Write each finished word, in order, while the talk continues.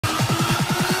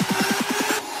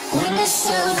Hey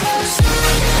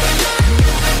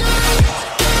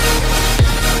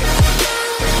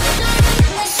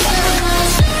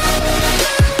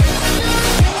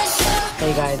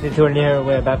guys, it's Jordan here.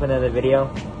 We're back with another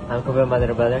video. I'm Kavil, my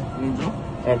little brother.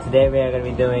 And today we are going to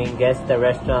be doing Guess the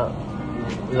Restaurant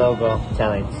Logo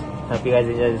Challenge. Hope you guys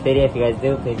enjoy this video. If you guys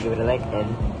do, please give it a like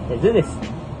and let's do this.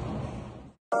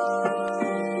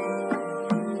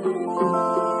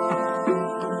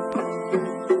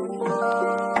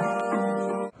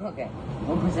 Okay,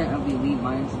 1% of the elite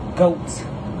minds, goats.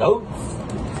 Goats?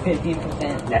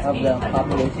 15% of the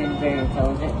population very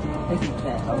intelligent.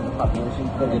 50% of the population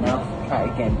good enough. Try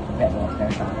again. Bet no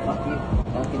third time. Fuck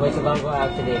you. Which logo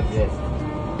actually exists?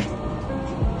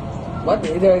 What?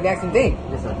 They're the exact same thing.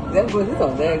 This one. Them with this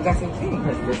one. They're the exact same thing.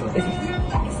 This one.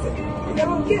 You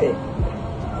don't get it.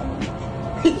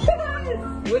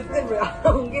 What's different? I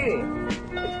don't get it.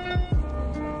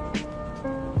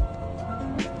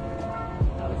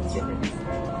 What's the difference?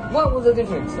 What was the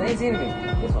difference? I ain't seen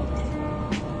anything. This one.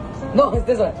 No, it's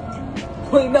this one.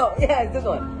 Wait, no. Yeah, it's this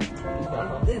one.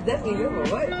 This is definitely this one.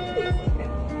 What?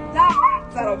 No,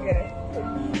 I don't get it.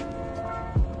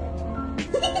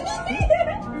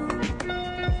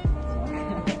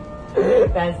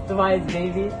 That's twice,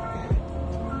 baby.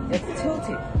 It's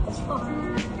tilted. What's wrong?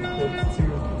 It's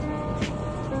two.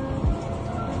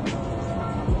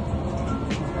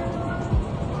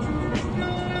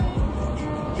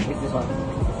 It's this one.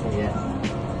 Yeah.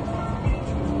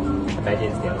 I bet you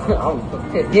it's the other one. Oh,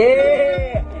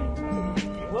 yeah!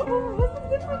 What's the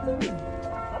difference?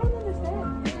 I don't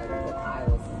understand.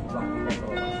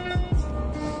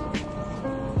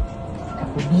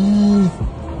 Applebee's.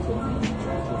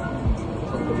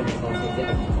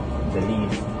 The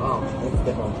leaves. Oh, it's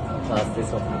this one. No, it's this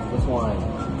one. This one.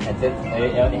 And this,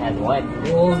 it only has one.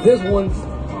 Oh, this one's.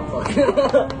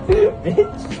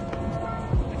 Bitch.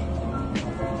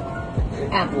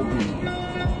 Applebee's.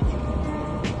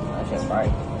 That's just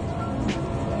right.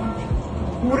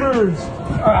 Hooters.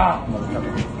 Ah,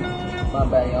 motherfucker. My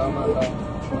bad, y'all. My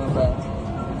bad.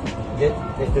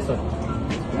 It's this one.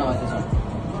 No, it's this one.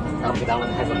 No, but that one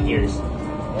has like ears.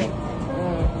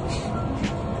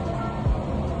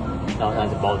 That one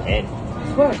has a bald head. I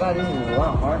swear to God, this is a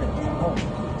lot harder than I hope.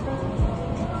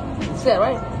 It's that,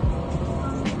 right?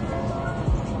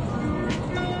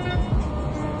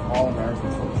 All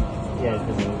American food. Yeah, it's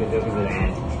this one. Look at the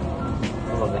ant. I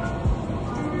love that.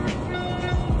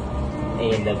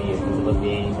 A&W. It's supposed to be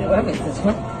A&W. What happened to this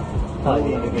one? Oh,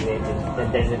 yeah, look at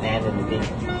it. There's an ant in the thing.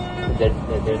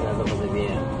 There's not supposed to be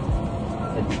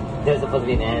there's supposed to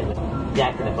be an ant with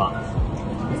Jack in the Box.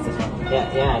 It's this one.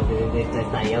 Yeah,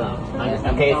 it's not yellow.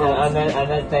 Okay, so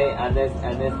unless they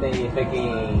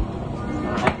freaking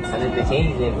unless they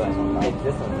change it, but it's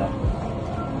this one though.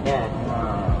 Yeah.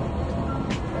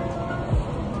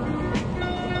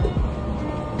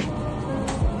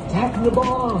 Jack in the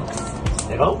Box.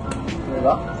 There you go. Here we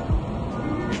go.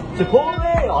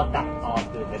 Chipotle. Oh,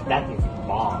 dude, that is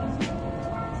bomb.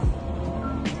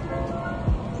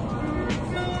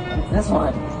 This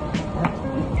one.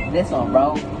 This one,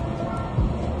 bro.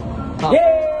 Oh.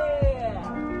 Yeah!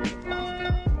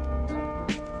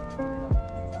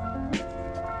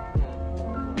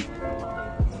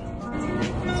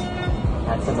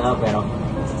 That's enough, pero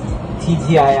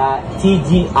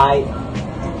TGI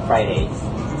Fridays.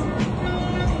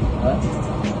 What?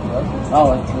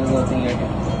 Oh, it's the little thing here.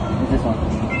 It's this one.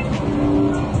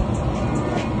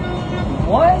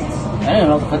 What? I don't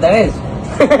know what that is.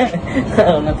 I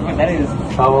don't know what that is.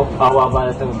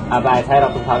 By its head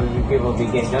up, probably people will be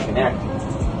getting drunk in there.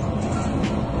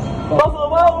 Buffalo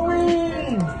Wild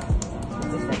Wings!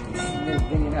 This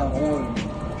didn't have a horn.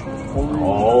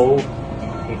 Oh,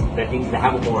 that thing to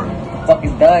have a horn.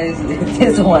 Fucking does. It's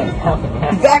this one.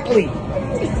 Exactly.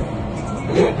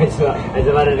 I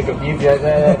just wanted to confuse you. I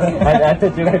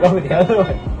thought you were going to go with the other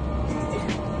one.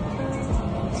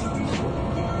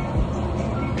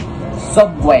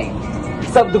 Subway.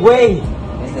 Subway!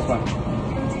 It's this one.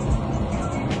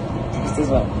 It's this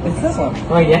one. It's this one.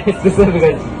 Oh yeah, it's this one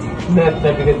because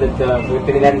we're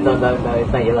putting that on the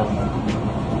it's not yellow.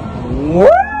 Woo!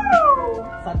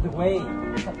 Subway.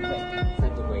 Subway.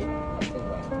 Subway.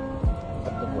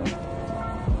 Subway.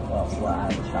 Well, I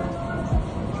was shocked.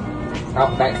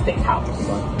 Outback Steakhouse. This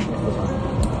one.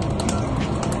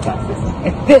 That's this one.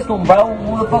 It's this one, bro.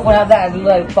 Who the fuck would have that? It's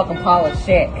like fucking pile of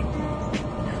shit.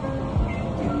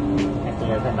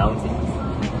 There's a mountain.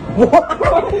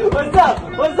 What's up?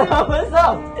 What's up? What's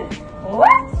up?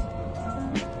 What?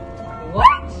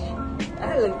 What?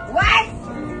 What?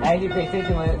 I actually pay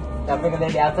attention when the freaking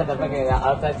lady outside the freaking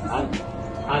outside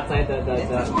outside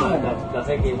the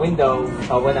freaking window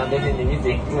when I'm listening to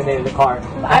music when they're in the car.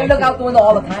 I look out the window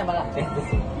all the time.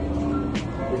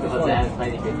 This one has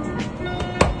plenty of it.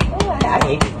 I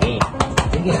hate this game.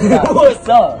 This game sucks. What's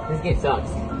up? This game sucks.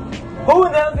 Who the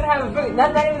hell's gonna have a freaking? Not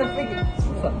even a freaking.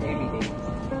 What's up, baby?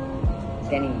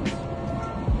 Denny's.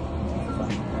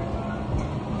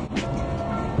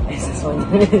 Is this one?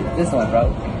 This one, bro.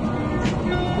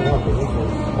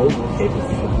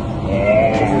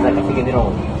 Yeah. This is like a freaking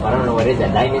little. I don't know what is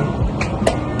that. Diamond.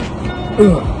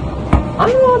 I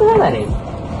don't know what the hell that is.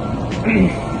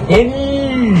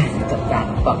 Denny's. It's a fat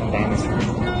fucking diamond.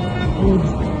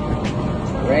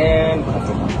 Red.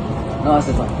 No, it's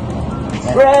this one.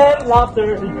 Red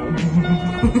lobster.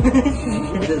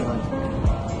 This one.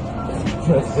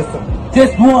 This one.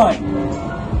 This one.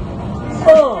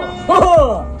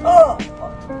 Oh.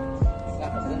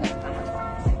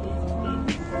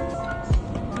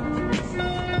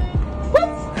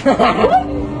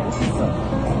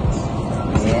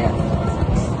 Yeah.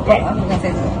 Right. I'm gonna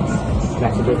say something.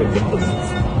 That's a different difference.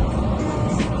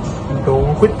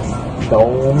 Don't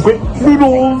quit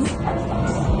noodles.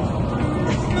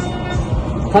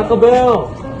 Taco Bell.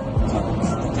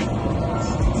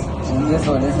 And this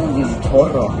one's the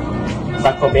Toro.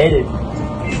 Taco Bell.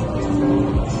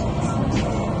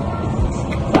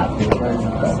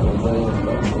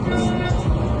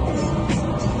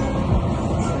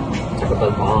 Taco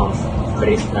Bell bomb. But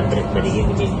it's not but it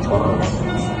gives me Toro.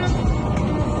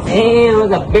 Damn, it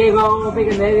was a big old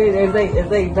freaking it's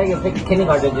like a big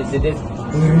kindergarten just did this.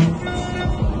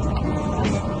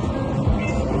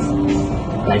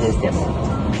 I just did it.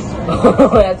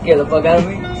 That scared the fuck out of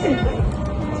me.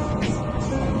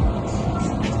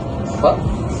 What?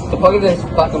 The fuck is this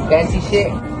fucking fancy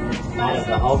shit? I don't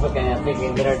know, whole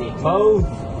freaking literally modes.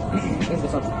 What's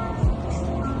this one? I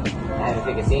haven't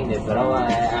freaking seen this, but I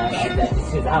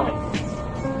this is out.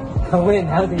 When?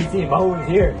 How do you see modes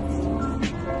here?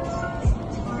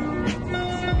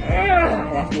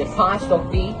 That's the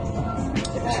apostrophe.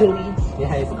 The chili.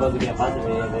 Yeah, it's supposed to be a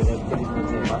apostrophe. The chili's supposed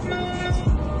to be a apostrophe.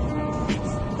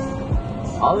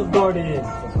 Olive Garden.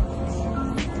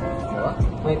 What?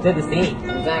 Wait, they're the same.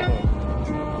 Exactly.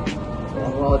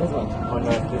 Well, this one. Oh no,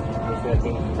 it's this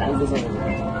thing. What's this one?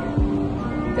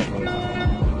 Definitely.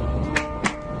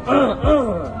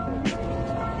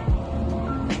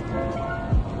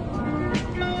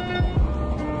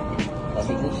 That's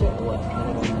eating shit or what? I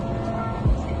don't know.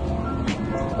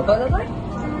 What that like?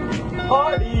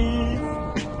 Parties.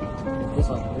 This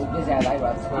one. This has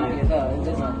eyebrows. It's fine. It's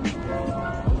this one. It's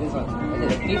this one. Is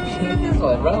it a peep? It's this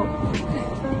one, bro.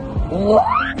 What?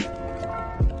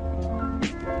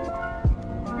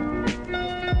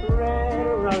 Red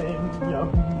Robin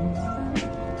Yums.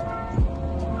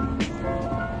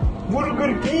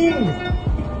 Burger King.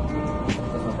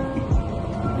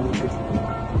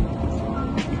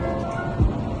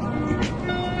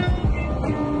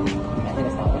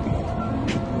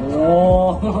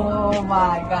 Oh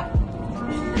my god.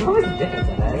 What was the difference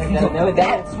in that?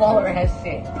 That smaller has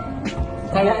shit.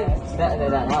 That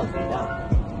honestly, no.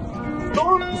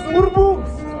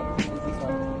 Starbucks!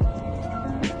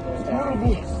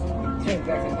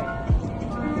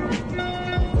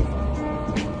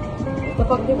 What's the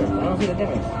fuck difference? I don't see the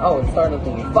difference. Oh, it's starting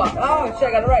thingy. Fuck. Oh shit,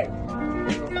 I got it right.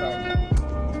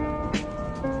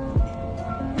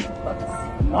 Fuck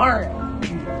smart.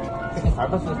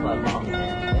 Starbucks was my bomb in there.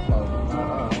 I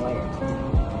like it.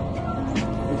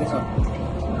 It's this one.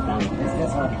 It's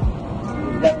this one.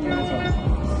 It's definitely this one.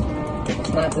 If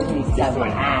it's not this one, he's got my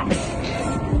ass.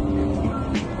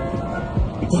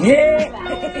 Yeah!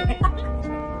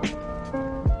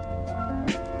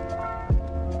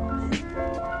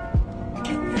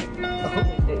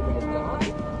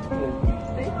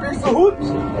 There's a hoot!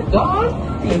 A dog?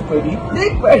 He's pretty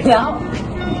thick right now.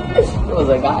 It was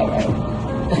a guy, right?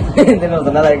 And then there was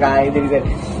another guy, and then he said,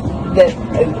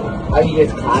 are you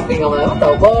guys clapping? I'm like, what the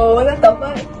whoa, what the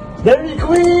fuck? Dairy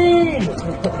Queen!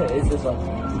 It's this one.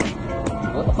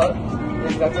 What the fuck?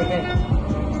 This guy's okay.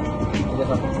 It's this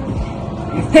one.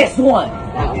 It's this one!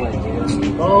 That one,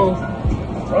 dude.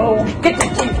 Bro, get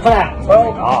your teeth back, bro.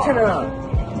 Turn around.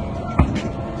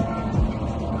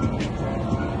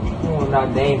 Oh, not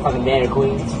name fucking Dairy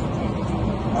Queens. I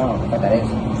don't know what that is.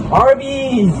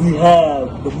 Arby's! We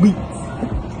have the meat.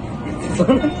 This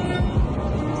one.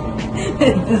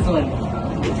 This one.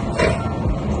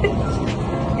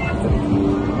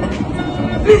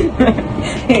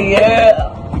 Yeah.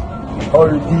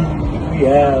 Arby's, we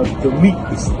have the meat.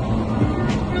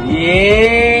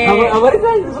 Yeah. What is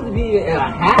that supposed to be? A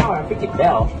hat or a freaking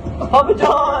bell? A Papa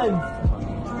John's!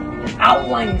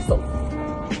 Outlining so.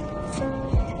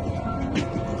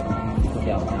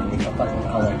 It's a fucking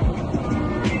color.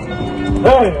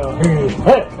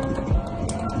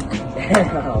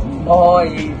 Boy,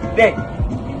 you thick.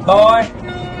 Boy.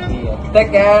 Yeah,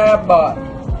 thick ass boy.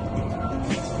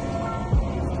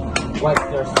 What's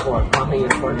your score? Comment your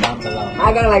score down below.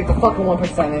 I got like the fucking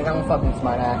 1%. I'm a fucking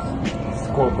smart ass.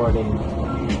 Scoreboarding.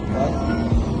 What?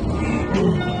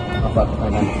 I'll fucking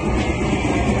find out.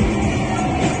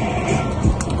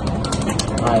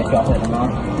 Alright, y'all play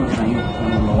tomorrow. I'm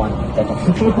number one.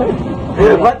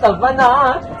 What the fuck?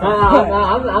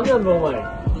 I'm number one.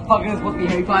 The fuck is supposed to be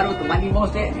Harry Potter with the lightning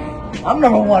bullshit? I'm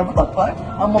number one. What the fuck?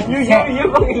 I'm a You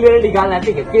fucking literally got, I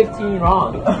think, 15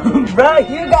 wrong. Bro,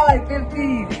 you got like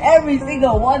 15. Every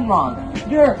single one wrong.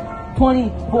 You're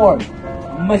 24.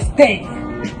 Mistake.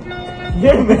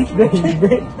 You're a mistake,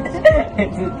 bitch.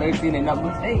 It's a 13 and not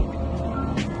mistake.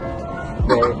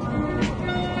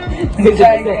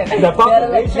 The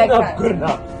population of good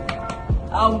enough.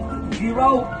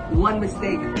 0, 1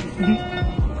 mistake.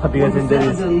 Hope you guys enjoyed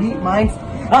this. Elite minds.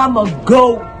 I'm a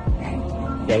goat.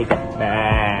 Yeah, he's like,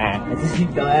 bah. That's just you,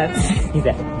 dumbass. He's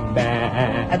like,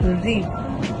 bah. That's what Z.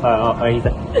 Or he's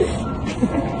like, I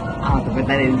don't know what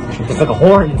that is. it's like a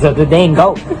horns of the dang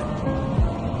goat.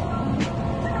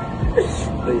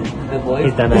 The voice.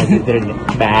 He's dumbass. He's literally,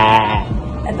 bah.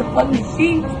 That's a fucking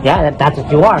sheep. Yeah, that's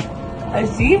what you are. A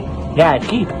sheep? Yeah, a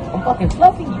sheep. I'm fucking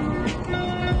fluffy.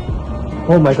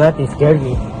 Oh my god, they scared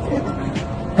me.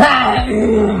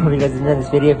 Hope you guys enjoyed this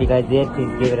video. If you guys did,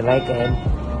 please give it a like and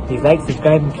please like,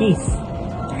 subscribe, and peace.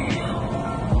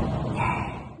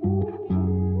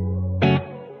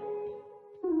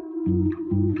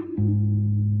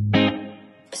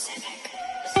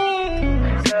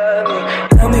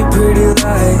 Tell me pretty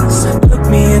lies, look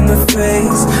me in the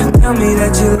face. Tell me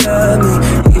that you love me,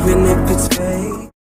 even if it's